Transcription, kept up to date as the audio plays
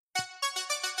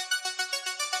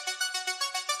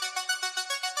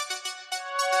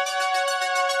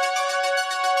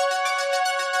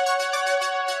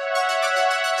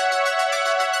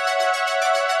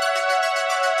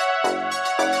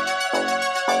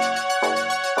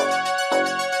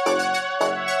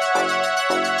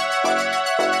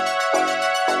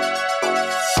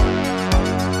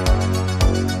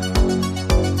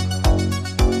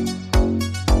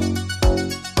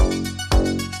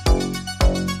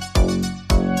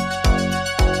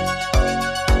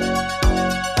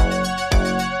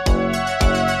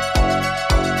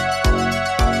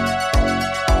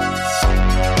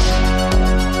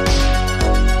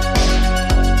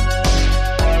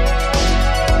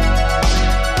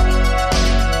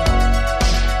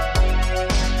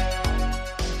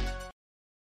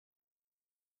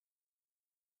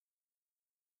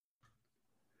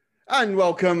And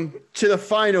welcome to the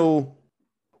final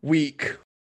week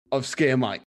of Scare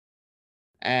Mike.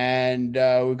 And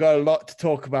we've got a lot to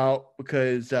talk about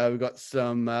because we've got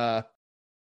some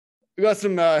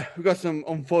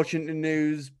unfortunate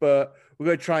news, but we're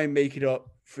gonna try and make it up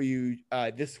for you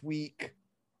this week.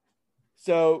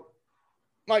 So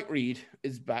Mike Reed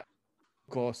is back,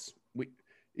 of course.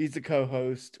 He's the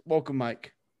co-host. Welcome,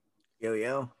 Mike.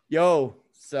 Yo.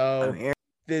 So I'm here.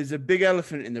 there's a big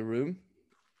elephant in the room.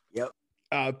 Yep.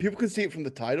 People can see it from the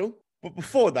title, but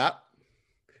before that,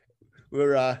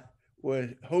 we're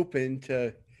hoping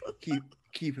to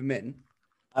keep him in.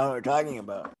 I don't know what you're talking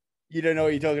about. You don't know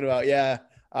what you're talking about, yeah.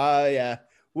 Yeah.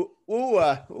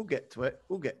 We'll get to it.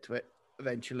 We'll get to it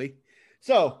eventually.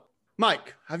 So,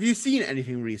 Mike, have you seen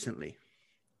anything recently?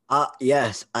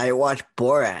 Yes, I watched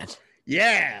Borat.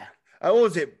 Yeah. What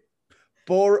was it?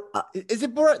 Is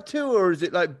it Borat 2 or is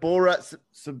it like Borat's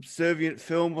subservient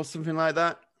film or something like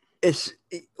that? I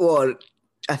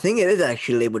think it is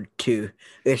actually labeled 2.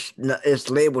 It's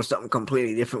labeled something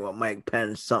completely different with Mike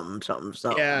Pence, something.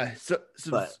 Yeah.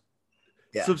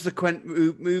 Yeah. Subsequent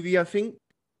movie, I think.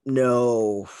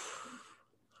 No.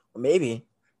 Maybe.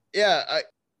 Yeah.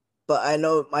 But I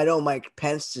know Mike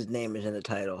Pence's name is in the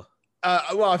title.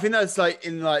 Well, I think that's like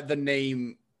in like the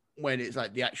name when it's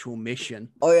like the actual mission.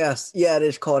 Oh yes, yeah, it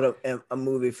is called a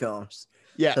movie film.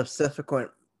 Yeah,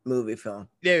 subsequent movie film.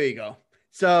 There we go.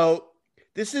 So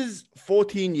this is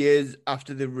 14 years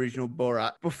after the original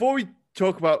Borat. Before we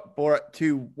talk about Borat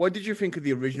 2, what did you think of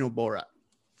the original Borat?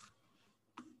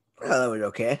 I thought it was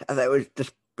okay. I thought it was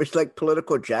just it's like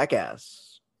political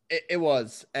jackass. It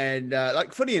was, and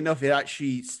like funny enough, it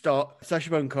actually Sacha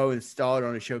Baron Cohen starred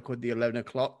on a show called the 11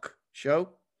 O'Clock Show.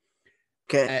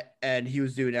 Okay. And he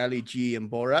was doing Ali G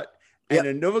and Borat. And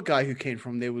Another guy who came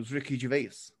from there was Ricky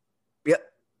Gervais. Yep.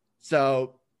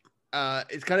 So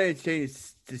it's kind of entertaining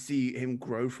to see him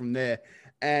grow from there.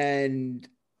 And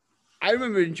I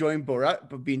remember enjoying Borat,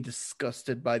 but being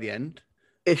disgusted by the end.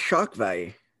 It's shock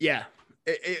value. Yeah.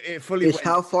 It fully went.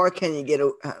 How far can you get?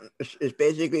 It's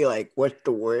basically like, what's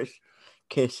the worst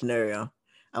case scenario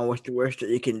and what's the worst that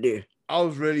you can do? I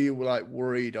was really like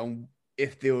worried on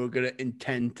if they were going to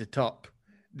intend to top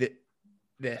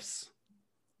this.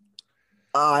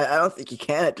 I don't think you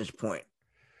can at this point.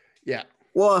 Yeah.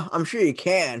 Well, I'm sure you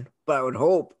can, but I would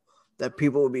hope that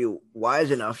people would be wise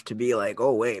enough to be like,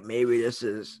 oh, wait, maybe this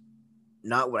is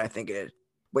not what I think it is.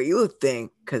 But you would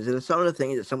think, because of some of the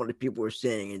things that some of the people were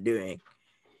saying and doing,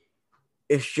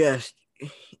 it's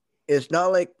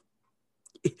not like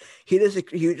he was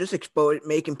just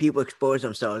making people expose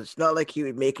themselves. It's not like he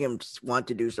would make them want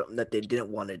to do something that they didn't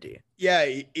want to do. Yeah,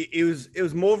 it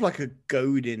was more of like a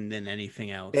goading than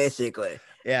anything else. Basically.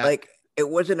 Yeah. Like it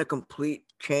wasn't a complete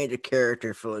change of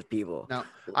character for those people. No,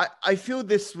 I feel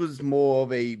this was more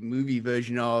of a movie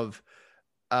version of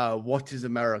What is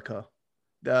America?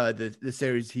 The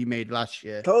series he made last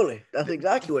year. Totally. That's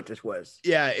exactly what this was.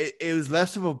 Yeah, it was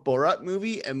less of a Borat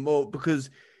movie and more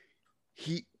because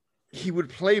he would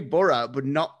play Borat, but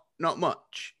not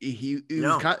much. He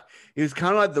was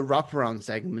kind of like the wraparound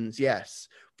segments, yes,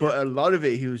 but a lot of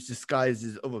it he was disguised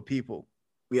as other people.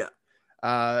 Yeah,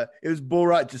 it was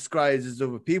Borat disguised as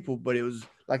other people, but it was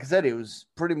like I said, it was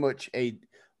pretty much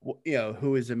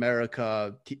Who is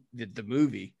America? The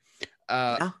movie.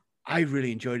 I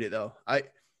really enjoyed it though.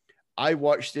 I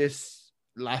watched this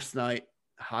last night,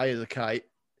 high as a kite.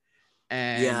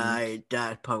 And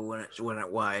that probably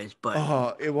wasn't wise,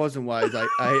 but it wasn't wise.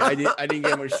 I didn't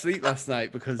get much sleep last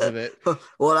night because of it.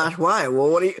 Well, that's why. Well,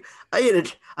 what do you?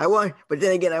 I watched, but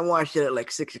then again, I watched it at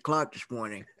like 6 o'clock this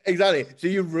morning. Exactly. So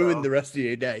you ruined the rest of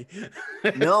your day.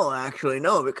 No, actually,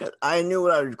 no, because I knew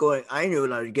what I was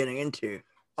getting into.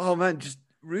 Oh man, just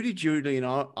Rudy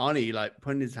Giuliani like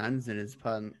putting his hands in his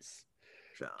pants,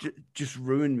 just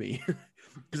ruined me.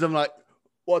 Because I'm like,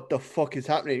 what the fuck is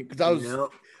happening? Because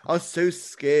I was so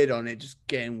scared on it just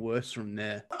getting worse from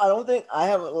there. I don't think I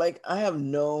have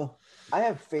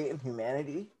faith in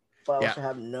humanity, but I also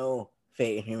have no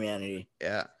faith in humanity.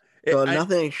 Yeah. So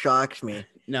nothing shocks me.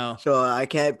 No. So I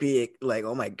can't be like,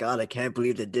 oh my God, I can't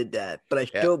believe they did that. But I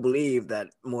still believe that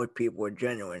more people are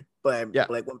genuine. But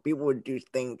like when people would do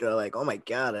things that are like, oh my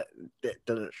God, it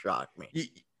doesn't shock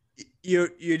me.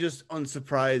 You're just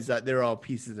unsurprised that there are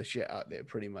pieces of shit out there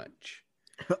pretty much.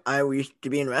 I used to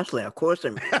be in wrestling, of course.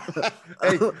 Hey,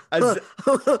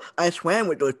 I swam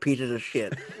with those pieces of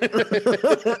shit.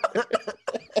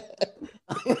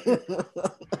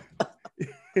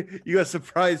 You got a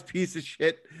surprise piece of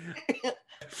shit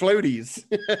floaties.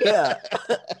 Yeah,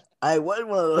 I was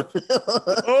one of those.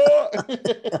 Oh!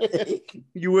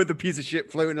 You were the piece of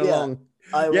shit floating along.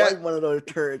 I Yeah. was one of those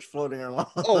turds floating around.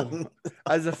 Oh,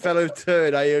 as a fellow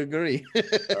turd, I agree.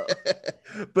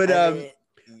 But I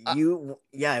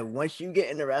mean, once you get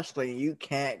into wrestling, you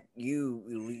can't you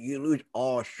lose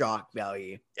all shock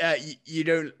value. You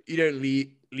don't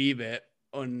leave it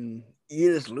on.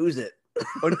 You just lose it.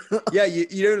 Yeah,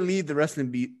 you don't leave the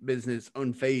wrestling business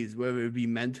unfazed, whether it be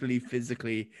mentally,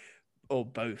 physically, or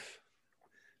both.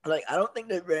 Like, I don't think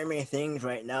there's very many things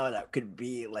right now that could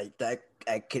be like that.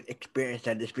 I could experience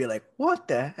that, just be like, what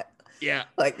the heck? Yeah,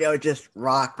 Like, that would just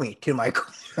rock me to my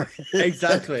core.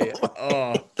 exactly.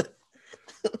 Oh.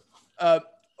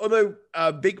 Although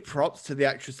big props to the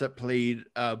actress that played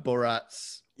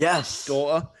Borat's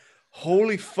daughter.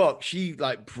 Holy fuck, she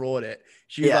like brought it.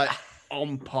 She was like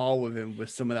on par with him with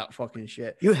some of that fucking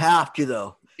shit. You have to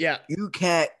though. Yeah, you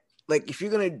can't, like, if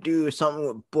you're gonna do something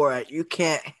with Borat, you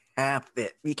can't half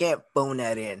it. You can't phone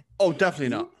that in. Oh,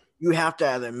 definitely not. You have to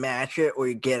either match it or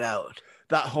you get out.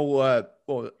 That whole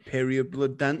period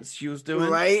blood dance she was doing,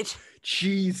 right?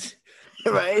 Jeez.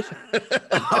 Right?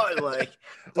 I was like,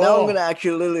 now I'm gonna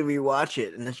actually literally rewatch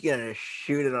it, and then she's gonna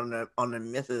shoot it on the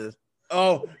missus.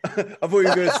 Oh, I thought you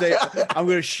were going to say I'm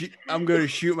going to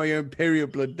shoot my own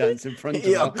period blood dance in front of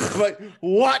her. I'm like,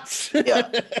 what? Yeah.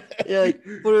 Like,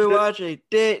 what are we watching?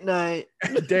 Date night.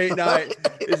 Date night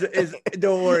is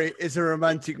don't worry, it's a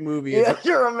romantic movie. It's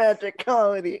a romantic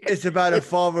comedy. It's about a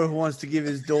father who wants to give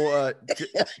his daughter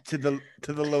to the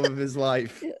love of his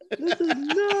life. This is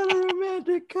not a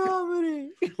romantic comedy.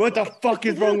 What the fuck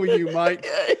is wrong with you, Mike?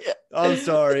 I'm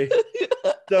sorry.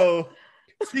 So,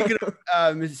 speaking of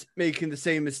making the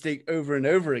same mistake over and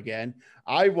over again,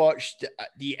 I watched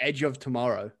The Edge of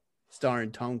Tomorrow,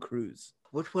 starring Tom Cruise.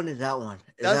 Which one is that one?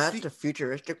 Is that the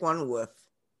futuristic one with?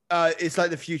 It's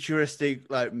like the futuristic,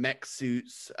 like mech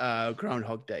suits,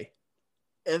 Groundhog Day.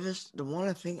 If it's the one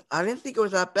I didn't think it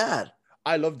was that bad.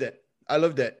 I loved it.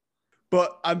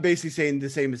 But I'm basically saying the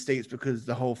same mistakes because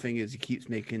the whole thing is he keeps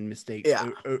making mistakes.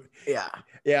 Yeah.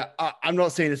 I'm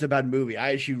not saying it's a bad movie.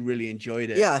 I actually really enjoyed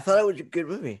it. Yeah, I thought it was a good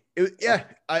movie.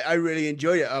 I really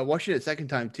enjoyed it. Watching it a second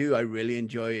time too, I really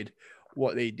enjoyed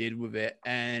what they did with it.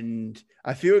 And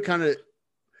I feel it kind of...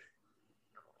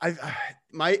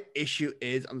 my issue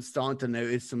is I'm starting to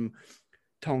notice some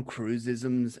Tom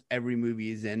Cruise-isms every movie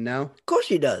he's in now. Of course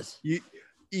he does. You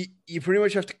pretty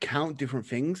much have to count different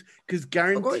things because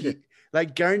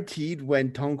guaranteed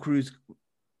when Tom Cruise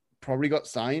probably got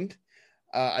signed,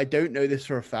 I don't know this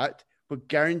for a fact, but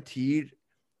guaranteed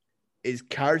his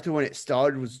character when it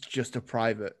started was just a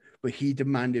private, but he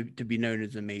demanded to be known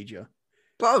as a major.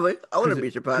 Probably. I wouldn't be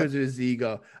surprised. Because of his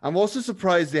ego. I'm also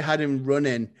surprised they had him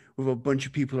running with a bunch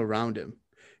of people around him.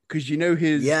 Because you know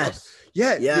his... Yes.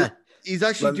 Yeah. He's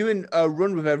actually doing a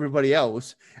run with everybody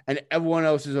else, and everyone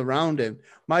else is around him.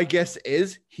 My guess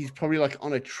is he's probably like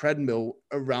on a treadmill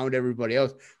around everybody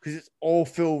else because it's all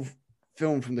filmed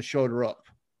from the shoulder up.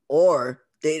 Or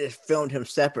they just filmed him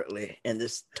separately in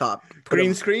this top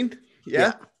green screen.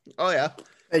 Yeah. Oh yeah.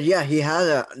 Yeah, he has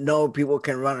a no people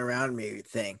can run around me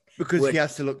thing because he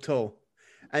has to look tall.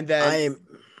 And then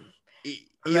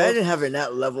imagine having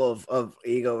that level of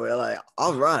ego where like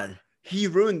I'll run. He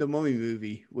ruined the Mummy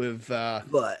movie with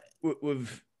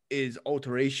his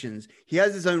alterations. He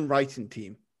has his own writing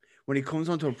team. When he comes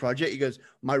onto a project, he goes,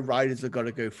 "My writers have got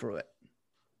to go through it."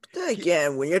 But then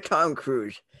again, when you're Tom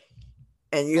Cruise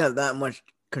and you have that much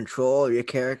control of your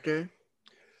character,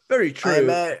 very true.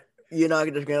 You're not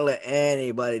just gonna let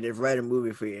anybody just write a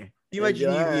movie for you. Can you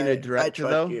imagine you being a director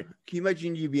though? Can you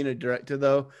imagine you being a director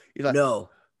though? You're like, no.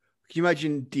 Can you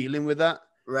imagine dealing with that?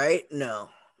 Right? No.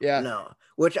 Yeah. No.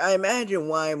 Which I imagine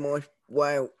why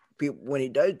people when he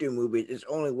does do movies, it's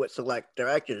only with select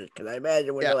directors. Because I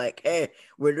imagine when they're like, "Hey,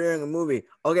 we're doing a movie.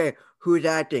 Okay, who's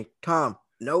acting? Tom.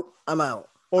 Nope, I'm out.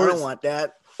 I don't want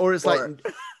that." Or it's like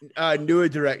newer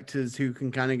directors who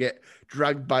can kind of get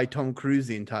dragged by Tom Cruise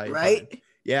the entire time.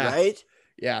 Yeah. Right?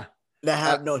 Yeah. That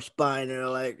have no spine. And they're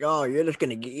like, "Oh, you're just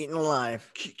gonna get eaten alive."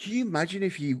 Can you imagine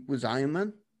if he was Iron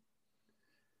Man?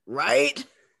 Right?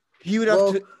 He would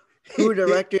have to. Who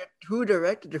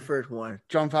directed the first one?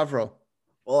 Jon Favreau.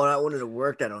 Oh, that wouldn't have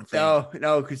worked, I don't think.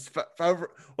 No, because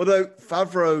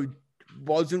Favreau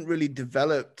wasn't really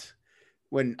developed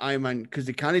when Iron Man, because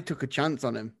they kind of took a chance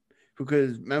on him.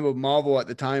 Because remember, Marvel at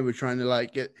the time were trying to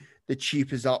like get the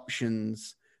cheapest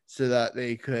options so that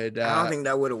they could. I don't think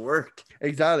that would have worked.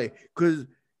 Exactly, because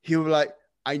he was like,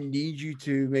 "I need you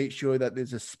to make sure that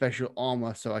there's a special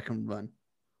armor so I can run."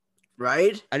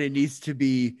 Right? And it needs to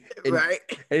be Right?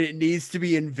 and it needs to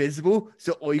be invisible,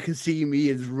 so all you can see me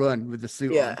is run with the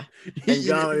suit Yeah. on. And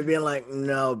John would be like,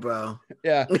 no, bro.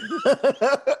 Yeah.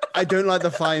 I don't like the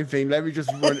flying thing. Let me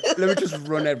just run. Let me just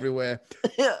run everywhere.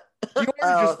 Yeah. You want I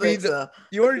to don't just be think the. so.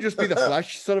 You want to just be the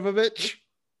Flash, son of a bitch.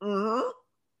 Mm-hmm.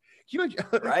 Can you imagine?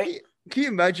 Right? Can you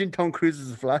imagine Tom Cruise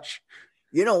as a Flash?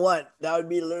 You know what? That would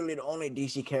be literally the only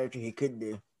DC character he could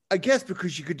do. I guess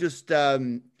because you could just.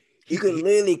 You could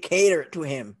literally cater it to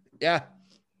him. Yeah.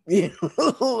 You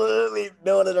literally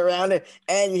build it around it,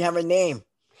 and you have a name.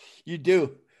 You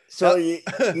do. So you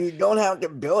don't have to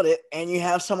build it, and you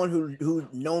have someone who's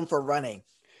known for running.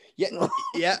 Yeah,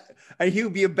 yeah, and he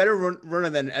would be a better runner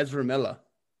than Ezra Miller.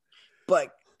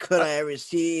 But could I ever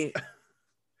see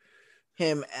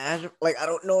him as like I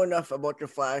don't know enough about the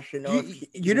Flash, you know.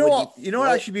 You know what? You know what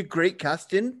actually be great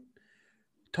casting?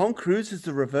 Tom Cruise is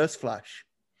the Reverse Flash.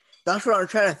 That's what I'm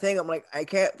trying to think. I'm like, I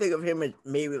can't think of him as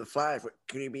maybe the Flash. But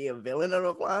could he be a villain of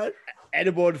the Flash?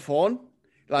 Edward Thawne,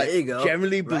 like there you go.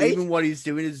 generally right? believing what he's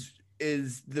doing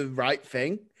is the right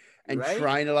thing, and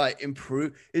trying to like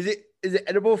improve. Is it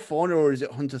Edward Thawne or is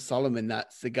it Hunter Solomon?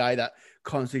 That's the guy that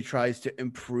constantly tries to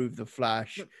improve the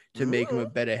Flash to make him a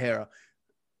better hero.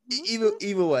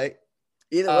 Either way,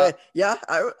 yeah,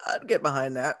 I'd get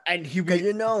behind that. And he, because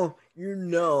you know,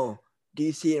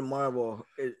 DC and Marvel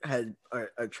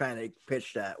are trying to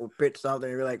pitch something.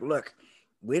 And you're like, look,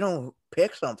 we don't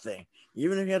pick something.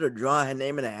 Even if you had to draw a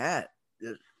name in a hat,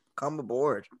 just come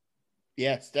aboard.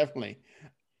 Yes, definitely.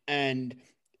 And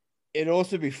it'd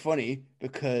also be funny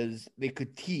because he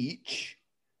could teach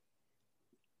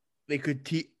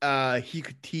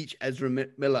Ezra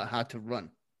Miller how to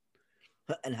run.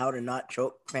 And how to not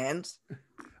choke fans.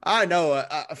 I know.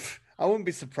 I wouldn't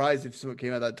be surprised if something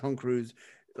came out that Tom Cruise,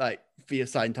 like via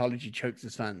Scientology, chokes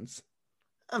his fans.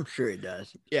 I'm sure he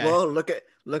does. Yeah. Well, look at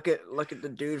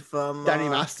the dude from Danny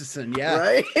Masterson. Yeah.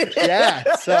 Right.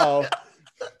 Yeah. So,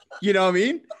 you know what I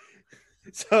mean?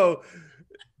 So,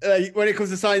 when it comes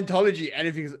to Scientology,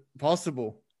 anything's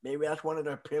possible. Maybe that's one of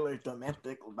their pillars: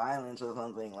 domestic violence or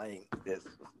something like this.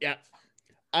 Yeah.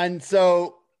 And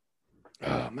so,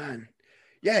 oh man.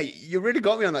 Yeah, you really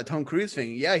got me on that Tom Cruise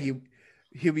thing. Yeah,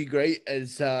 he'll be great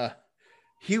as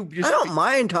he'll just. I don't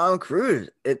mind Tom Cruise.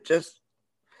 It just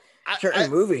certain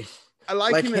movies. I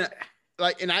like him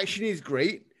in action. He's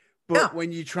great, but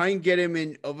when you try and get him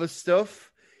in other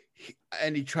stuff,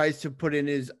 and he tries to put in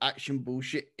his action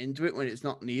bullshit into it when it's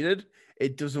not needed,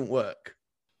 it doesn't work.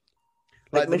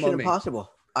 Like Mission Impossible.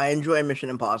 I enjoy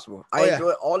Mission Impossible. I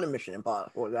enjoy all the Mission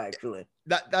Impossible actually.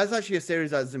 That's actually a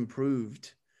series that's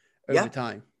improved over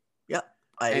time. Yeah,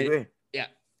 I agree. Yeah.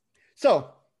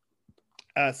 So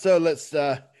let's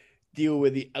deal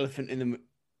with the elephant in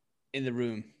the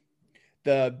room,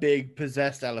 the big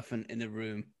possessed elephant in the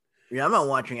room. Yeah, I'm not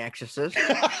watching Exorcist.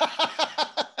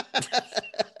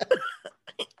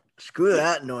 Screw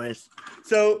that noise.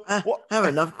 So I have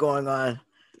enough going on.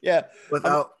 Yeah,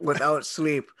 without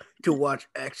sleep to watch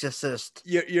Exorcist.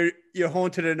 You're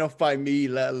haunted enough by me,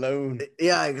 let alone.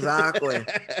 Yeah, exactly.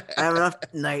 I have enough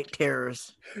night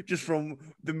terrors just from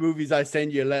the movies I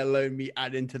send you, let alone me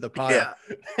adding to the pile.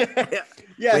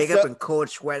 Yeah. Wake up in cold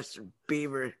sweats,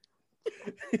 beaver.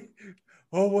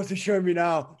 Oh, what's it showing me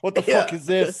now? What the fuck is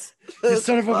this? You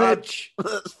son of a bitch!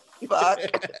 Fuck.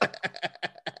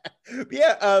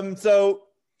 Yeah. So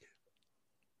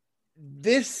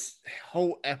this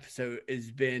whole episode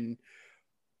has been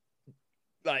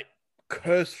like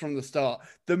cursed from the start.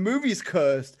 The movie's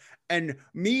cursed, and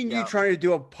me and you trying to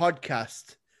do a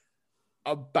podcast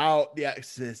about The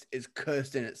Exorcist is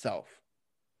cursed in itself.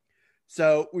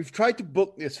 So we've tried to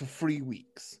book this for 3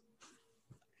 weeks.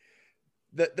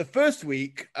 The first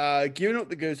week, Giving Up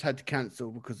the Ghost had to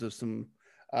cancel because of some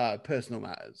personal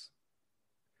matters.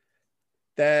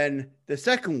 Then the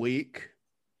second week,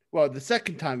 the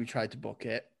second time we tried to book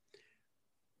it,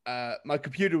 my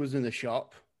computer was in the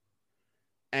shop.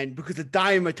 And because of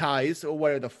Dymatize, or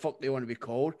whatever the fuck they want to be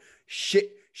called,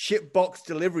 shit box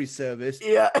delivery service.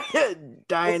 Yeah,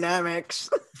 Dynamics.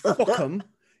 Fuck them.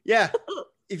 Yeah.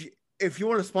 If you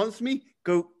want to sponsor me,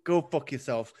 go fuck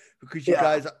yourself, because you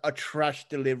guys are trash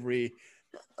delivery.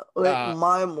 Like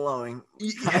mind blowing.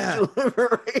 Yeah.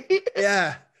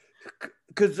 Yeah.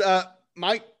 Because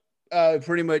Mike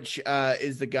pretty much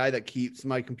is the guy that keeps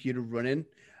my computer running.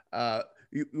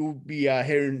 You'll be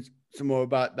hearing some more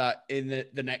about that in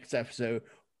the next episode.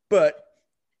 But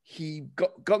he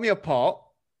got me a part,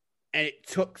 and it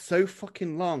took so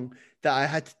fucking long that I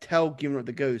had to tell Giving Up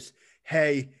the Ghost,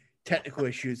 hey, technical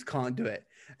issues, can't do it.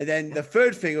 And then the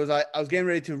third thing was I was getting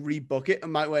ready to rebook it,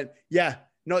 and Mike went, yeah,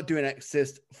 not doing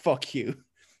Exorcist, fuck you.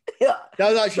 Yeah.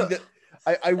 That was actually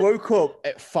I woke up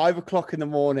at 5 o'clock in the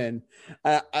morning.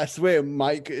 I swear,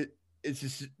 Mike has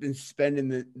just been spending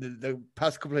the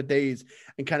past couple of days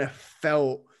and kind of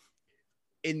felt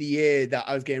in the air that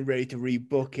I was getting ready to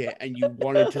rebook it, and you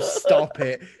wanted to stop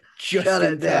it just Shut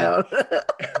in it down.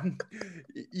 time.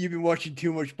 You've been watching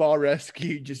too much Bar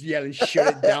Rescue, just yelling,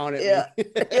 "Shut it down!" at Yeah. me.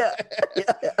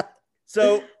 Yeah.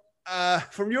 So,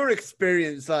 from your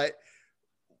experience, like,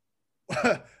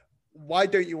 why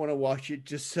don't you want to watch it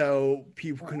just so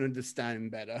people can understand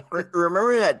better?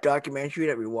 Remember that documentary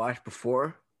that we watched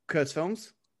before? Curse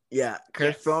Films? Yeah,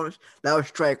 Curse Yes. Films. That was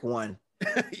strike one.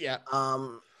 Yeah.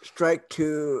 Strike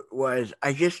two was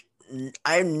I've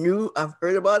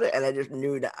heard about it, and I just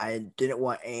knew that I didn't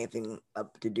want anything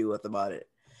up to do with about it.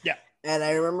 Yeah. And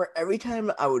I remember every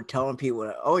time I would tell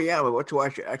people, "Oh yeah, I'm about to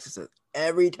watch your Exorcist."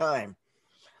 Every time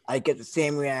I get the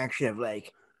same reaction of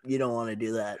like, "You don't want to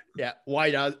do that." Yeah.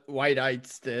 Wide-eyed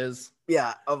stares.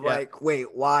 Yeah, of Yeah. like,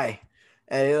 wait, why?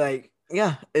 And you're like,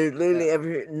 yeah, it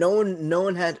literally no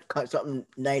one had something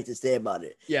nice to say about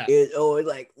it. Yeah. It's always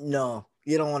like, no,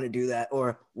 you don't want to do that,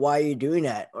 or why are you doing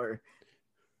that, or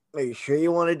are you sure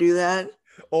you want to do that?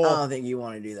 Or, I don't think you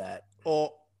want to do that.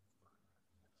 Or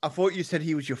I thought you said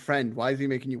he was your friend. Why is he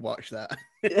making you watch that?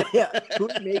 Yeah,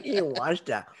 who's making you watch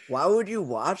that? Why would you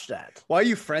watch that? Why are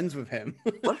you friends with him?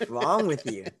 What's wrong with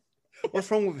you? What's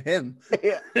wrong with him?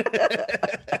 Yeah.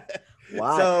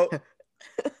 Why?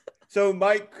 So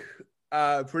Mike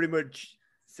pretty much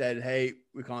said, "Hey,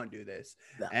 we can't do this,"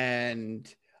 No.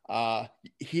 and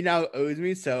he now owes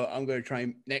me. So I'm going to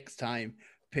try next time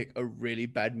pick a really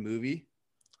bad movie.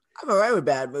 I'm alright with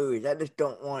bad movies. I just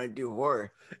don't want to do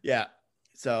horror. Yeah.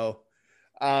 So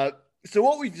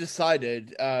what we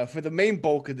decided for the main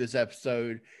bulk of this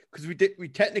episode, because we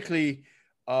technically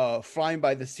flying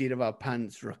by the seat of our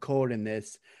pants recording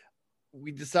this,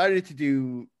 we decided to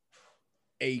do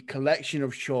a collection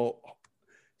of short,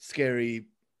 scary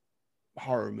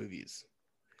horror movies.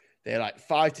 They're like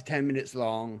 5 to 10 minutes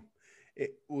long.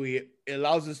 It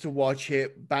allows us to watch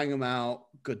it, bang them out,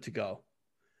 good to go.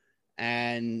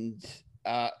 And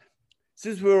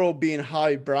since we're all being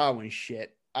highbrow and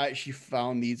shit, I actually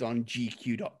found these on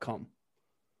GQ.com.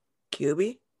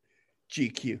 QB?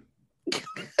 GQ.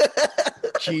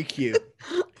 GQ.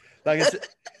 Like I said,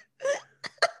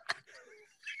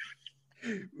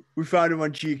 we found them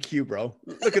on GQ, bro.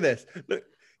 Look at this. Look.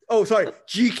 Oh, sorry.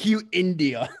 GQ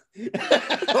India.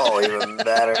 Oh, even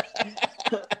better.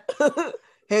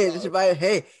 Hey,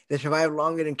 they survived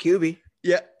longer than QB.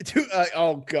 Yeah.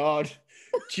 Oh, God.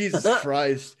 Jesus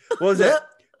Christ. What was it?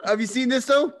 Have you seen this,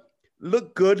 though?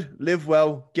 Look good, live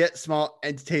well, get smart,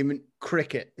 entertainment,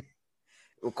 cricket.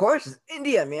 Of course, it's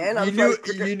India, man. You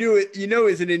knew it. You know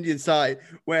it's an Indian site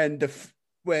when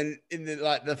in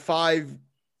the 5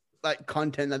 like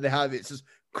content that they have, it's just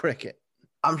cricket.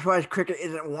 I'm surprised cricket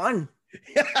isn't one.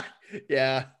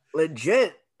 Yeah.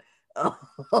 Legit.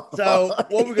 So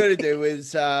what we're going to do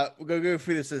is we're going to go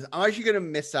through this. I'm actually going to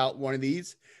miss out one of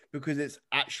these because it's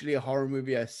actually a horror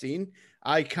movie I've seen.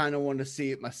 I kind of want to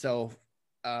see it myself.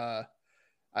 I've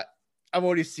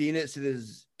already seen it, so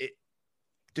it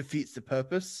defeats the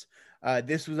purpose.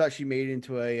 This was actually made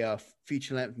into a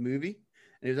feature-length movie,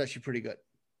 and it was actually pretty good.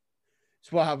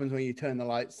 It's what happens when you turn the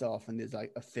lights off and there's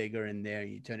like a figure in there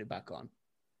and you turn it back on.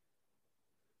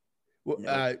 Well,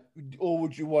 no. Or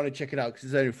would you want to check it out because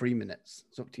it's only 3 minutes?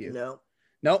 It's up to you.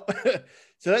 No.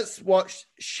 So let's watch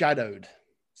Shadowed.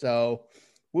 So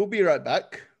we'll be right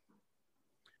back.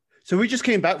 So we just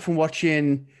came back from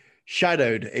watching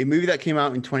Shadowed, a movie that came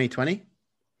out in 2020.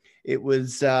 It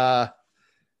was done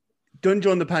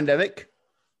during the pandemic.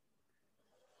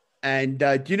 And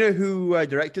do you know who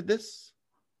directed this?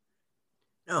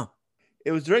 No.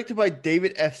 It was directed by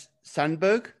David F.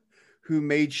 Sandberg, who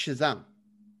made Shazam,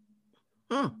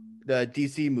 the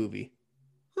DC movie.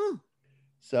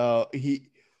 So he's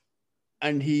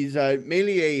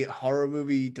mainly a horror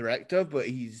movie director, but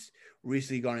he's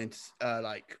recently gone into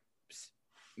like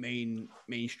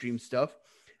mainstream stuff.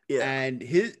 Yeah, and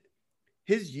his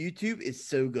YouTube is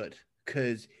so good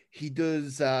because he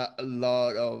does a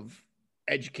lot of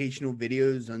educational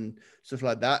videos and stuff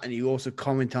like that, and he also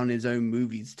comments on his own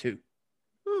movies too.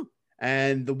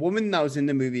 And the woman that was in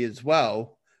the movie as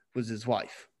well was his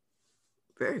wife.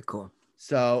 Very cool.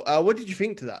 So what did you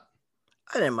think to that?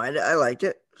 I didn't mind it. I liked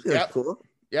it. It was cool.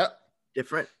 Yeah.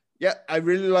 Different. Yeah, I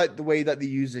really like the way that they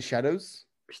use the shadows.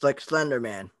 It's like Slender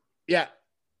Man. Yeah.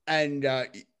 And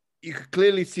you could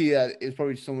clearly see that it's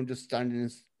probably someone just standing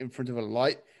in front of a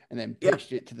light and then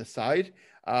pitched it to the side.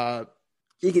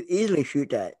 You could easily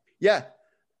shoot that. Yeah.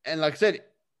 And like I said,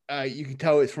 you can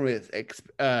tell it's from its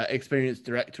experienced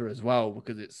director as well,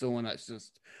 because it's someone that's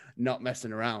just not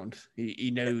messing around.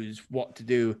 He knows what to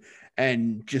do,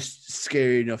 and just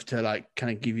scary enough to like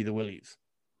kind of give you the willies.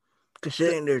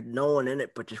 Considering there's no one in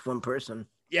it but just one person.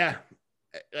 Yeah,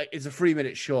 like it's a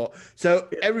 3-minute short. So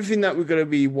everything that we're going to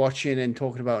be watching and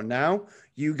talking about now,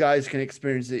 you guys can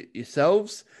experience it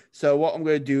yourselves. So what I'm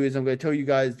going to do is I'm going to tell you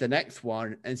guys the next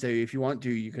one, and so if you want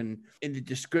to, you can, in the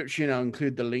description, I'll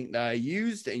include the link that I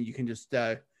used, and you can just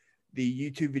the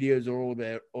YouTube videos are all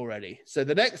there already. So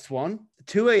the next one,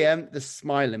 2 a.m. The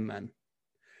Smiling Man.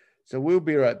 So we'll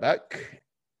be right back,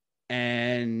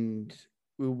 and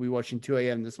we'll be watching 2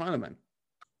 a.m. The Smiling Man.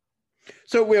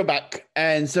 So we're back,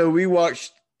 and so we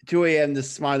watched 2 a.m. The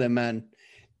Smiling Man,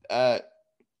 a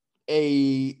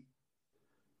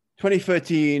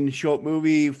 2013 short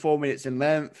movie, 4 minutes in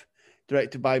length,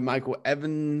 directed by Michael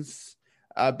Evans,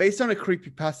 based on a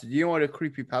creepypasta. Do you know what a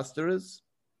creepypasta is?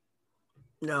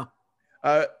 No.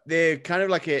 They're kind of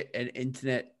like an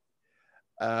internet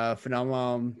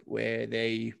phenomenon where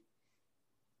they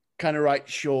kind of write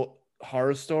short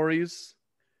horror stories,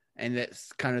 and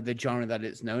that's kind of the genre that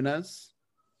it's known as.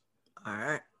 All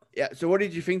right. Yeah. So what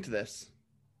did you think to this?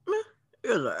 It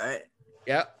was all right.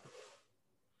 Yeah.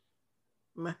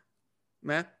 Meh.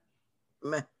 Meh.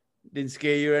 Meh. Didn't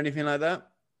scare you or anything like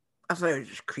that? I thought it was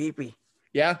just creepy.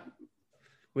 Yeah.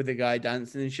 With the guy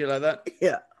dancing and shit like that?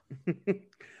 Yeah.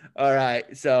 All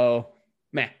right. So,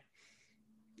 meh.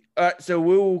 All right. So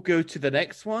we'll go to the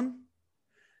next one.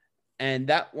 And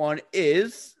that one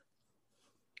is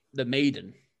The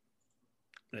Maiden.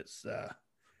 Let's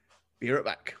be right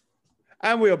back.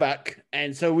 And we're back.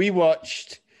 And so we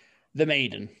watched The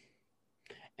Maiden.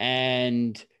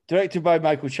 And directed by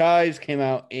Michael Chives, came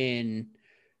out in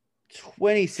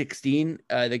 2016.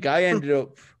 The guy ended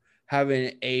up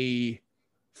having a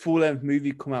full-length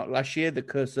movie come out last year, The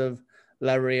Curse of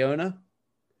La Llorona.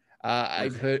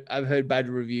 I've heard bad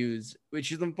reviews,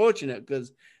 which is unfortunate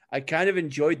because I kind of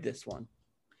enjoyed this one.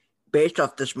 Based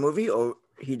off this movie, or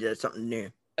he did something new?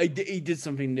 He did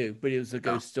something new, but it was a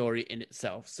ghost story in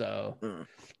itself, so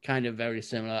kind of very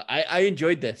similar. I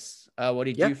enjoyed this. What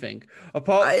did you think?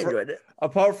 I enjoyed it.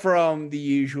 Apart from the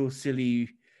usual silly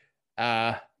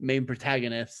main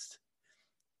protagonist,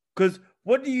 because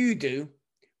what do you do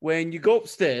when you go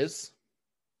upstairs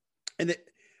and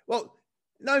not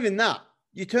even that,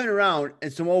 you turn around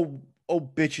and some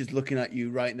old bitch is looking at you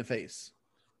right in the face.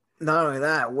 Not only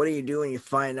that, what do you do when you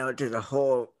find out there's a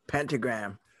whole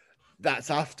pentagram? That's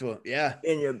after, yeah.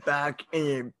 In your back,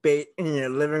 in your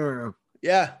living room.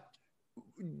 Yeah.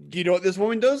 Do you know what this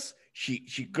woman does?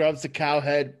 She grabs the cow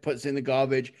head, puts it in the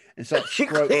garbage, and starts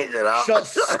cleans it up. Starts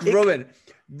scrubbing.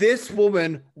 This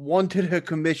woman wanted her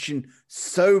commission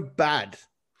so bad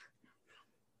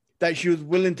that she was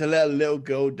willing to let a little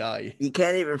girl die. You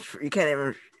can't even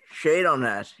shade on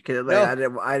that because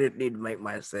I didn't need to make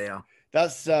my sale.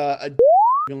 That's a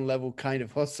level kind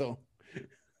of hustle.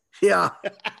 Yeah.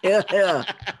 I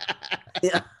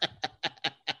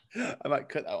might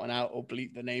cut that one out or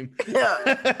bleep the name.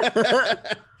 Yeah.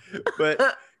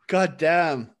 But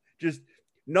goddamn, just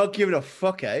not giving a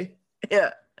fuck, eh?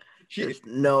 Yeah. Just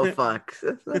no fucks.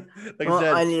 Like I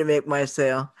said, I need to make my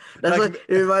sale. That's like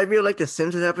it reminds me of like the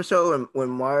Simpsons episode when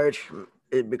Marge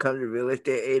becomes a real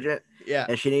estate agent. Yeah.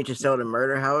 And she needs to sell the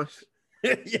murder house.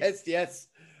 Yes.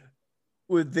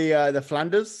 With the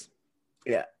Flanders.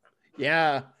 Yeah.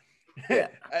 Yeah. And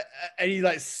he's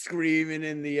like screaming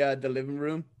in the living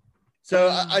room. So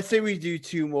I say we do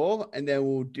 2 more, and then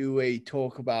we'll do a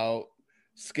talk about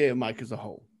Scare Mike as a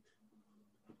whole.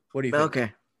 What do you think?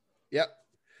 Okay. Yep.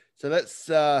 So let's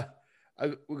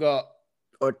we got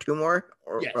 2 more.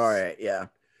 Yes. All right. Yeah.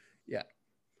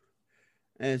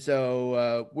 And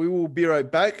so we will be right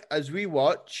back as we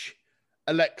watch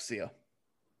Alexia.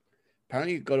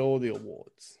 Apparently, it got all the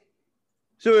awards.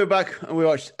 So we're back and we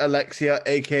watched Alexia,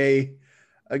 aka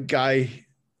a guy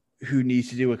who needs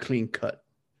to do a clean cut.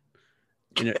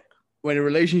 You know, when a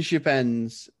relationship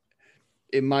ends,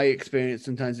 in my experience,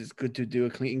 sometimes it's good to do a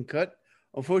clean cut.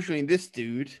 Unfortunately, this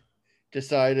dude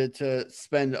decided to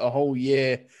spend a whole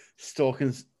year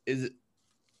stalking his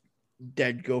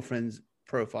dead girlfriend's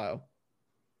profile.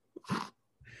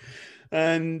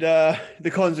 And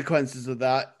the consequences of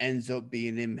that ends up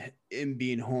being him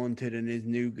being haunted, and his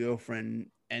new girlfriend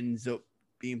ends up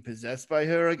being possessed by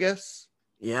her, I guess.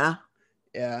 Yeah.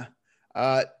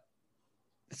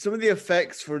 Some of the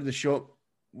effects for the show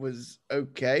was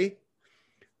okay,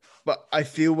 but I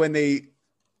feel when they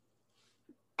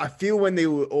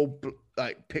were all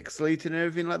like pixelated and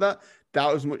everything like that,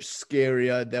 that was much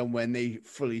scarier than when they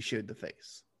fully showed the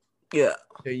face. Yeah.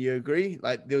 Do you agree?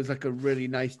 Like there was like a really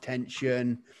nice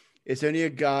tension. It's only a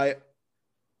guy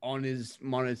on his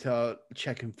monitor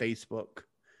checking Facebook,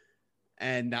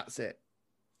 and that's it.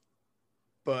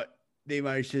 But they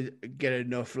managed to get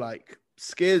enough like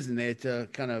scares in there to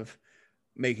kind of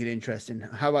make it interesting.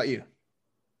 How about you?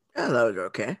 Yeah, that was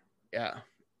okay. Yeah,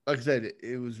 like I said,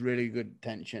 it was really good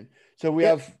tension. So we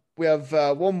Yep.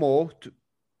 have one more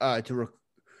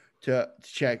to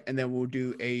check, and then we'll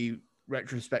do a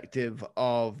retrospective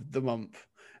of the month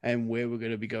and where we're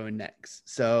going to be going next.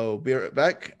 So be right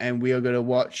back, and we are going to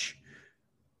watch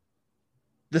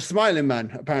The Smiling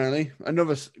Man. Apparently,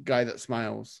 another guy that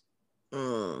smiles.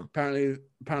 Apparently,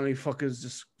 fuckers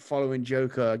just following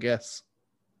Joker, I guess.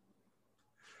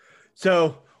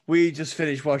 So we just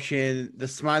finished watching The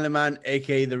Smiling Man,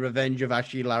 aka The Revenge of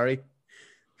Ashley Larry.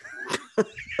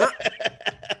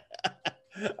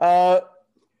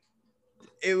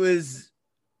 It was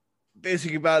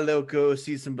basically about a little girl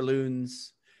sees some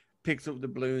balloons, picks up the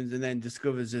balloons, and then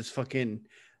discovers this fucking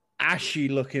ashy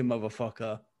looking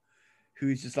motherfucker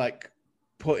who's just like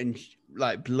putting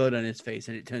like blood on his face,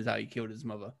 and it turns out he killed his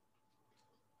mother.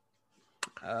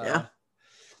 Yeah.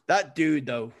 That dude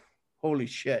though, holy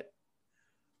shit.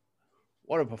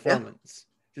 What a performance.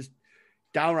 Yeah. Just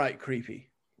downright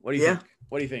creepy. What do you think?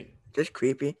 What do you think? Just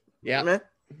creepy. Yeah.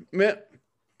 Meh.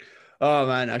 Oh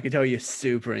man, I can tell you're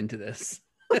super into this.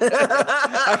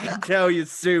 I can tell you're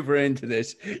super into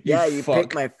this. You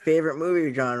picked my favorite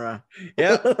movie genre.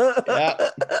 Yeah.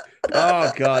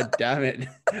 Oh god damn it.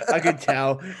 I could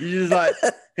tell. You're just like,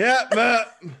 yeah,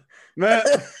 meh.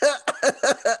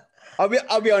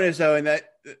 I'll be honest though, in that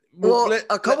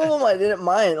a couple of them I didn't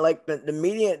mind. Like the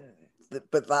median,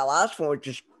 but that last one was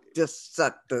just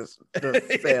sucked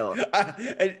the fail.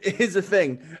 And here's the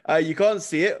thing. You can't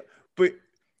see it, but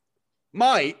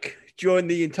Mike, during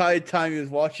the entire time he was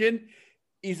watching,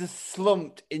 he's just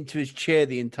slumped into his chair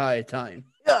the entire time.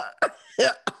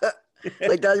 Yeah.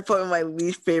 Like that's probably my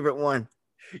least favorite one.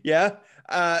 Yeah.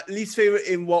 Least favorite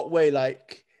in what way?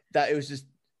 Like that it was just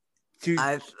too.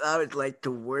 I was like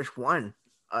the worst one.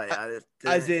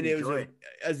 As in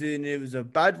it was a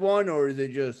bad one, or is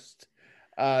it just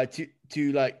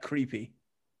too like creepy?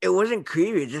 It wasn't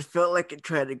creepy. It just felt like it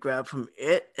tried to grab from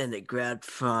it, and it grabbed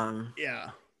from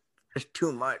It's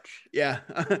too much. Yeah.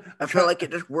 I felt like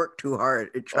it just worked too hard.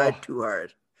 It tried too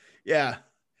hard. Yeah.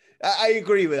 I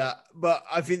agree with that. But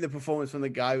I think the performance from the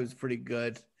guy was pretty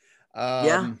good.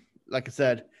 Like I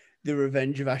said, The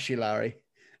Revenge of Ashley Larry.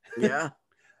 Yeah.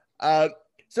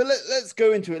 So let's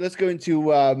go into it. Let's go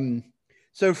into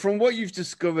so from what you've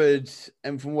discovered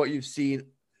and from what you've seen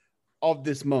of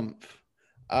this month,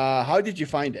 how did you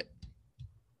find it?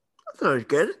 I thought it was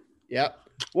good. Yeah.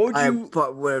 What would you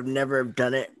would have never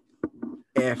done it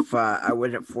if I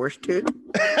wasn't forced to.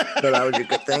 So that was a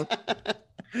good thing.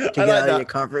 To get out of your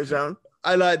comfort zone.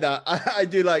 I like that. I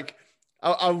do like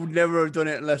I would never have done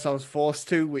it unless I was forced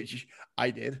to, which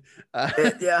I did.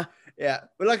 Yeah. Yeah.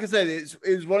 But like I said, it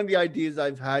was one of the ideas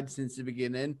I've had since the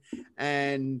beginning.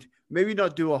 And maybe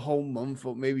not do a whole month,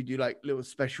 or maybe do like little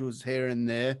specials here and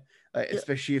there,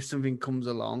 especially if something comes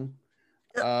along.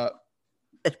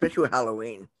 Especially with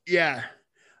Halloween. Yeah.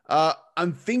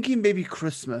 I'm thinking maybe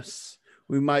Christmas.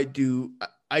 We might do.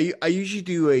 I usually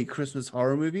do a Christmas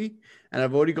horror movie, and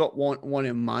I've already got one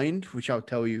in mind, which I'll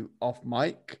tell you off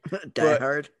mic. Die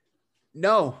Hard?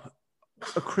 No,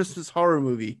 a Christmas horror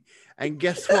movie. And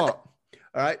guess what?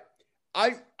 All right,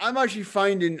 I'm actually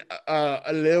finding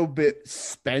a little bit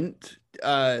spent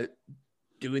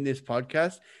doing this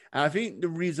podcast, and I think the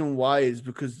reason why is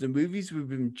because the movies we've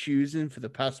been choosing for the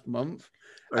past month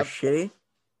are shitty.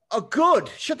 Oh, good.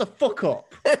 Shut the fuck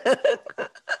up.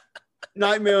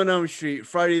 Nightmare on Elm Street,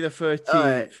 Friday the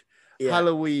 13th,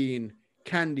 Halloween,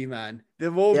 Candyman.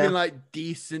 They've all been like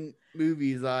decent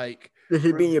movies. Like this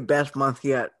has been your best month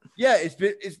yet. Yeah, it's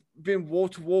been wall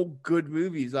to wall good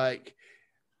movies. Like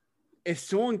if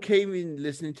someone came in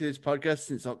listening to this podcast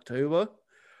since October,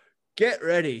 get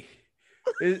ready.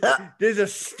 There's a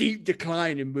steep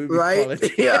decline in movie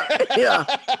quality. Yeah.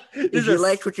 If you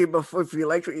liked what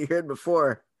you heard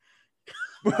before.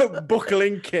 Buckle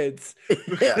in, kids,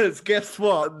 because guess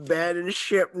what? Abandon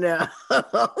ship now.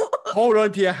 Hold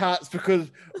on to your hats, because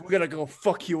we're gonna go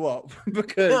fuck you up.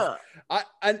 Because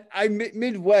I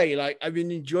midway, like I've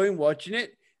been enjoying watching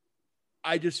it.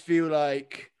 I just feel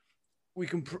like we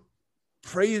can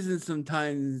praising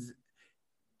sometimes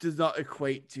does not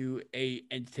equate to a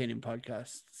entertaining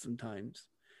podcast sometimes.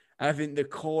 And I think the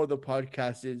core of the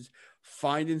podcast is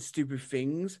finding stupid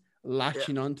things,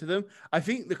 latching onto them. I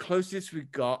think the closest we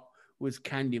got was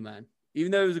Candyman.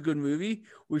 Even though it was a good movie,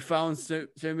 we found so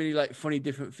many like funny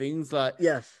different things. Like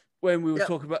when we were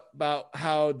talking about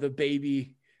how the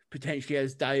baby potentially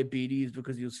has diabetes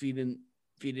because he was feeding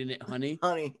it honey.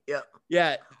 Honey, yeah.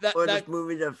 Yeah. Just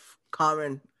movies of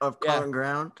common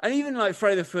ground. And even like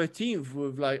Friday the 13th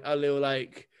with like a little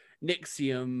like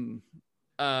Nixium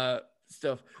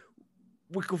stuff.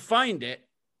 We could find it.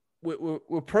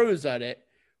 We're pros at it,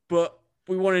 but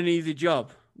we want an easy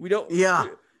job. We don't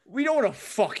we don't want to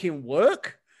fucking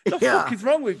work. The fuck is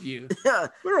wrong with you? Yeah.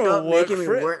 We don't want to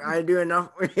work. I do enough.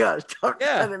 Stop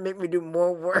trying to make me do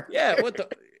more work. Yeah, what the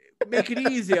make it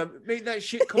easier. Make that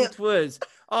shit come to us.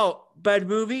 Oh, bad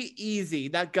movie? Easy.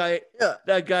 That guy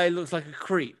looks like a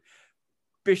creep.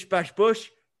 Bish bash bush,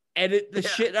 edit the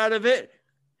shit out of it.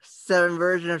 7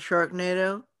 version of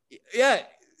Sharknado. Yeah.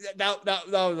 That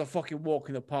was a fucking walk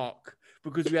in the park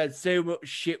because we had so much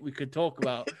shit we could talk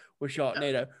about with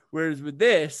Sharknado. Whereas with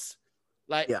this,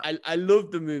 I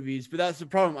love the movies, but that's the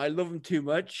problem. I love them too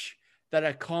much that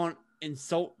I can't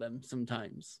insult them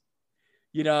sometimes.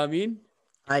 You know what I mean?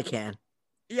 I can.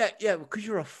 Yeah, because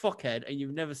you're a fuckhead and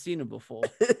you've never seen them before.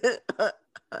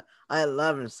 I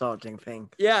love insulting things.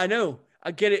 Yeah, I know.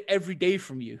 I get it every day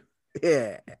from you.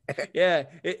 Yeah. Yeah,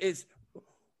 it's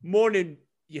morning,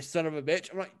 you son of a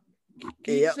bitch. I'm like,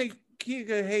 can you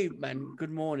go, hey, man,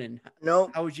 good morning.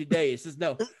 No. How was your day? It says,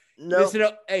 no. No. Listen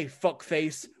up. Hey, fuck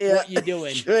face. What you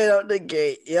doing? Straight out the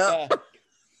gate. Yep.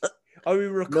 Are we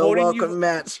recording no welcome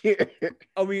mats here.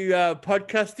 Are we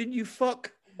podcasting, you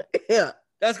fuck? Yeah.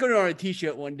 That's going on a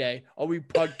t-shirt one day. Are we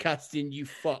podcasting, you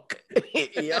fuck?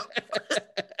 Yep.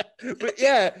 But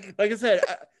yeah, like I said,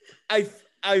 I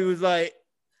was like,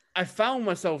 I found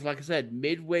myself, like I said,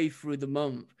 midway through the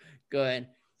month going,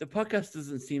 the podcast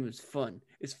doesn't seem as fun.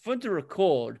 It's fun to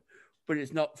record, but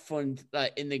it's not fun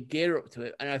like in the gear up to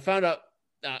it. And I found out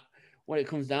that when it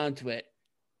comes down to it,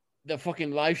 the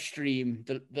fucking live stream,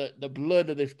 the blood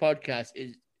of this podcast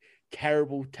is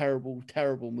terrible, terrible,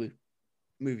 terrible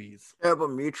movies. Terrible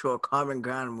mutual common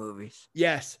ground movies.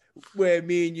 Yes, where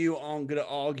me and you aren't going to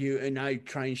argue and I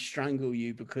try and strangle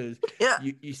you because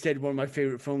you said one of my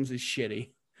favorite films is shitty.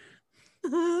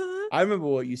 I remember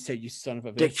what you said, you son of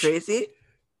a bitch. Dick Tracy?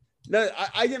 No,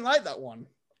 I didn't like that one.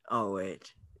 Oh,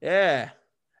 wait. Yeah.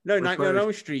 No, Nightmare on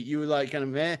Elm Street. You were like kind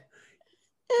of meh.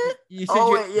 You said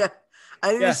wait, yeah.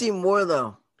 I need to see more,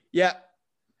 though. Yeah.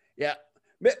 Yeah.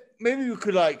 Maybe we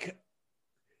could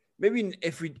maybe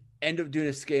if we end up doing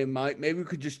a scare mic, maybe we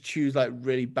could just choose like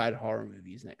really bad horror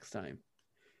movies next time.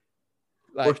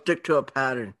 Or stick to a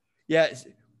pattern. Yeah.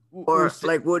 We'll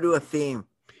do a theme.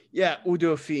 Yeah, we'll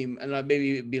do a theme and like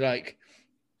maybe it'd be like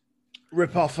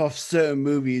rip off certain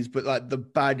movies, but like the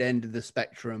bad end of the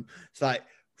spectrum. It's like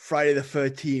Friday the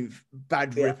 13th,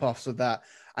 bad rip-offs of that.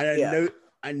 And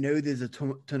I know there's a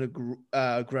ton of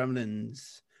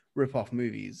Gremlins rip-off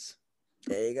movies.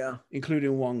 There you go.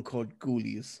 Including one called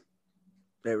Ghoulies.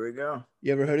 There we go.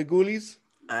 You ever heard of Ghoulies?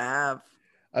 I have.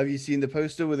 Have you seen the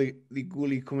poster with the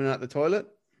ghoulie coming out the toilet?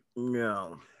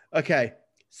 No. Okay,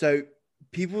 so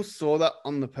people saw that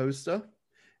on the poster,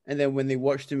 and then when they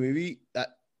watched the movie,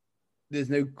 that there's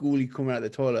no ghoulie coming out the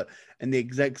toilet, and the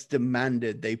execs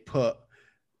demanded they put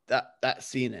that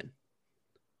scene in.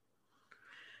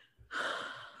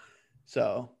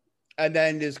 So, and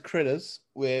then there's Critters,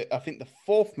 where I think the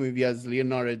 4th movie has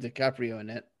Leonardo DiCaprio in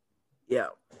it. Yeah.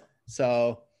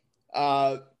 So,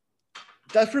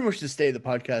 that's pretty much the state of the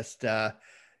podcast.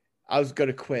 I was going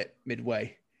to quit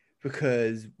midway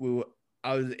because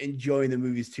I was enjoying the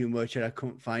movies too much and I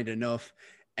couldn't find enough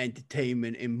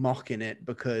entertainment in mocking it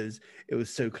because it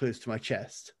was so close to my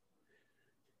chest.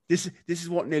 This is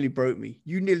what nearly broke me.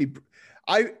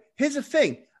 Here's the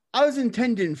thing. I was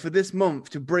intending for this month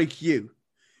to break you,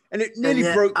 and it nearly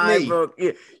broke me. I broke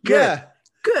you. Good. Yeah.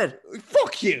 Good.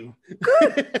 Fuck you.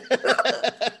 Good.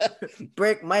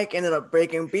 Break Mike ended up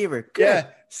breaking Beaver. Good. Yeah.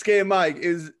 Scare Mike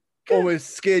is almost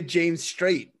scared James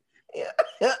straight.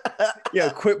 Yeah.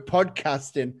 Quit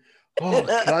podcasting. Oh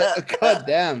God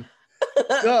damn.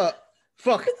 God,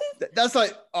 fuck.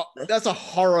 That's a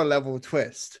horror level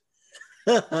twist.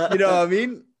 You know what I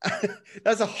mean?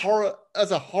 That's a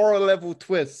horror level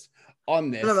twist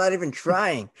on this. I'm not even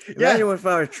trying. Imagine if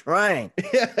I was trying.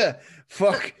 Yeah.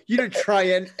 Fuck. You didn't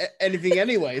try anything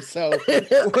anyway, so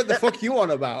what the fuck you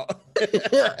on about?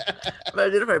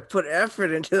 Imagine if I put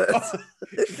effort into this.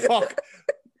 Oh, fuck.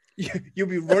 You'll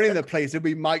be running the place. It'll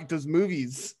be Mike Does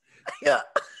Movies. Yeah.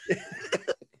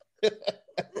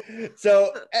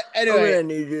 So anyway, I'm gonna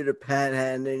need you to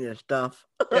panhand in your stuff.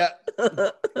 Yeah.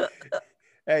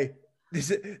 Hey, this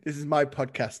is my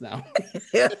podcast now.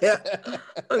 Yeah.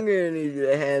 I'm gonna need you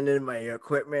to hand in my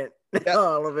equipment,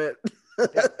 all of it.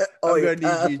 I'm gonna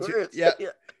need you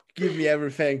to give me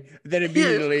everything. Then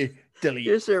immediately Delete.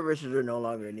 Your services are no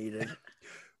longer needed.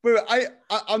 But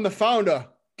I'm the founder.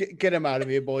 Get him out of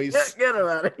here, boys. Get him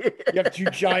out of here. You have two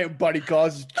giant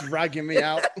bodyguards dragging me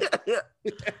out.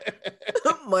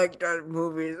 Mike does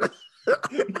movies.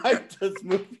 Mike does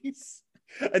movies.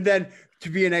 And then to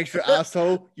be an extra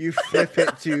asshole, you flip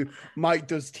it to Mike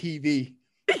does TV.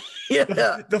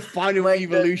 Yeah. The final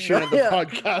evolution of the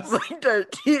podcast. Mike does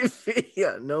TV.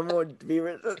 Yeah, no more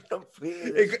Beaver.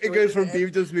 It goes from Beaver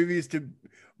does movies to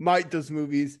Mike does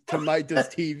movies to Mike does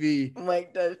TV.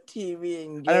 Mike does TV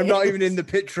and games. And I'm not even in the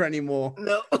picture anymore.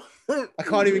 No. I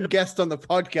can't even guest on the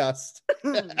podcast.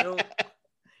 No.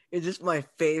 It's just my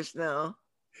face now.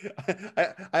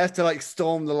 I have to like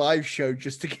storm the live show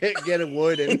just to get a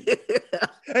word in.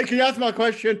 Hey, can you ask my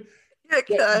question? Yeah,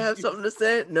 can I have something to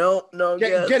say? No.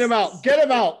 Get him out. Get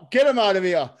him out. Get him out of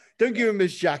here. Don't give him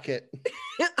his jacket.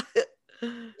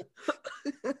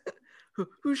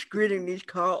 Who's screening these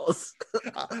calls?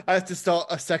 I have to start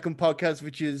a second podcast,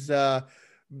 which is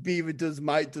Beaver does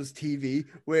Mike does TV,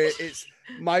 where it's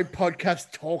my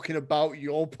podcast talking about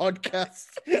your podcast.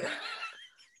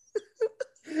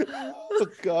 Oh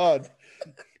God,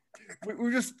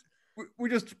 we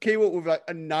just came up with like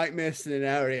a nightmare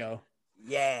scenario.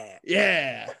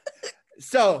 Yeah.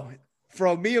 So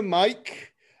from me and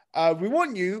Mike, we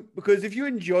want you, because if you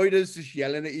enjoyed us just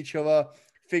yelling at each other,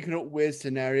 thinking up weird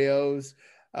scenarios,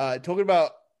 talking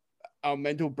about our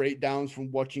mental breakdowns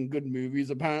from watching good movies,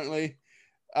 apparently,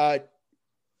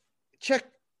 just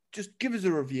give us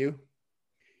a review.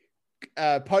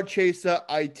 Podchaser,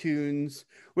 iTunes,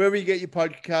 wherever you get your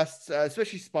podcasts,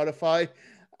 especially Spotify.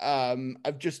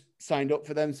 I've just signed up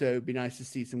for them, so it'd be nice to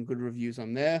see some good reviews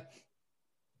on there.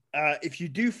 If you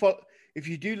do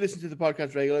listen to the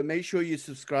podcast regularly, make sure you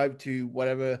subscribe to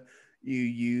whatever you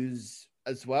use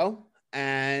as well.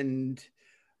 And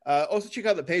also check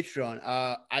out the Patreon.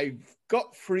 I've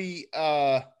got free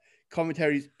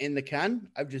commentaries in the can.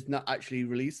 I've just not actually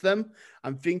released them.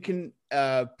 I'm thinking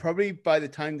probably by the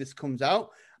time this comes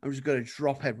out, I'm just going to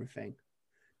drop everything.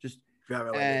 Just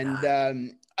drop it.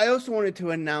 And I also wanted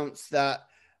to announce that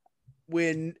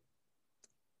me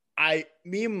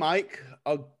and Mike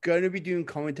are going to be doing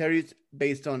commentaries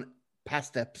based on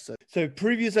past episodes. So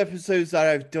previous episodes that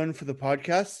I've done for the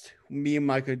podcast, me and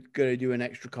Mike are going to do an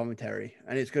extra commentary,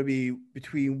 and it's going to be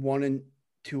between 1 and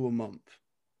 2 a month.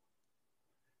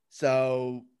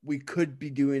 So we could be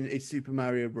doing a Super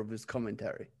Mario Brothers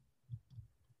commentary.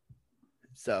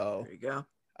 So there you go.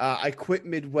 I quit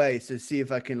midway, so see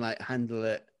if I can like handle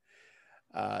it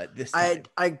this time.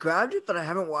 I grabbed it, but I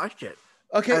haven't watched it.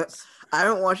 Okay. I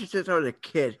haven't watched it since I was a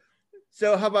kid.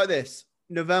 So how about this?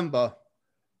 November,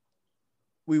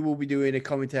 we will be doing a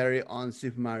commentary on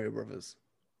Super Mario Brothers.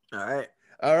 All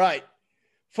right.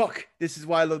 Fuck. This is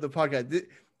why I love the podcast.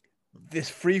 This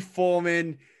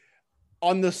free-forming,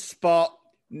 on the spot,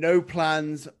 no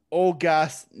plans, all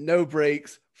gas, no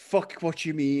breaks. Fuck what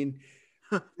you mean.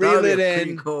 Reel it in.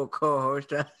 Pretty cool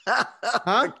co-host.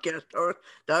 Huh? Guest host.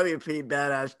 That'd be a pretty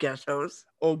badass guest host.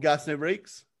 All gas, no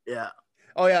breaks. Yeah.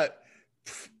 Oh yeah.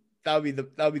 That'll be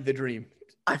the dream.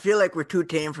 I feel like we're too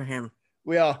tame for him.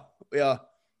 We are.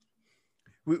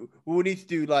 We will need to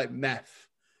do like meth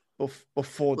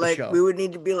before the show. We would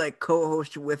need to be like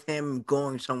co-host with him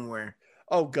going somewhere.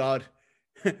 Oh God.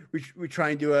 we try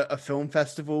and do a film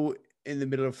festival in the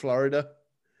middle of Florida.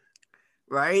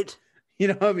 Right? You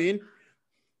know what I mean?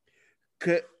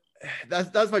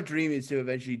 That's my dream, is to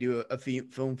eventually do a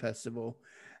film festival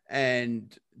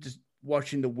and just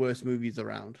watching the worst movies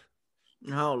around.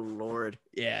 Oh Lord.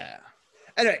 Yeah.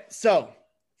 Anyway, so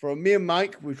for me and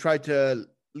Mike, we tried to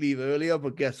leave earlier,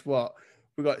 but guess what?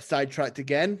 We got sidetracked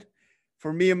again.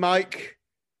 For me and Mike,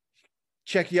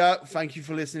 check you out. Thank you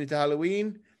for listening to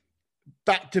Halloween.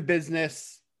 Back to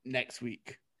business next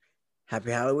week.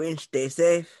 Happy Halloween. Stay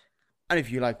safe. And if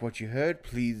you like what you heard,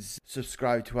 please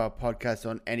subscribe to our podcast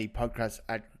on any podcast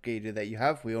aggregator that you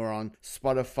have. We are on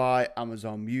Spotify,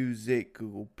 Amazon Music,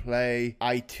 Google Play,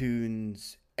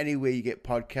 iTunes, anywhere you get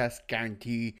podcasts.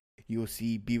 Guarantee you'll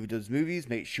see Beaver Does Movies.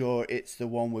 Make sure it's the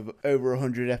one with over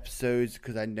 100 episodes,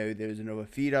 because I know there's another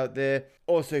feed out there.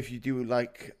 Also, if you do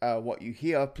like what you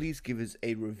hear, please give us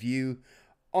a review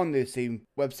on the same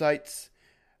websites.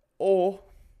 Or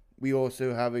we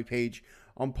also have a page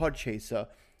on Podchaser.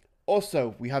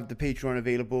 Also, we have the Patreon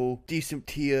available, decent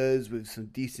tiers with some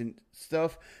decent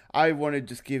stuff. I want to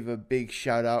just give a big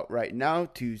shout out right now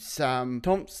to Sam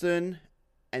Thompson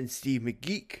and Steve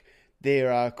McGeek. They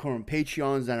are our current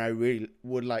Patreons, and I really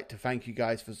would like to thank you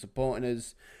guys for supporting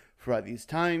us throughout these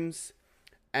times.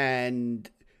 And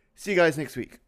see you guys next week.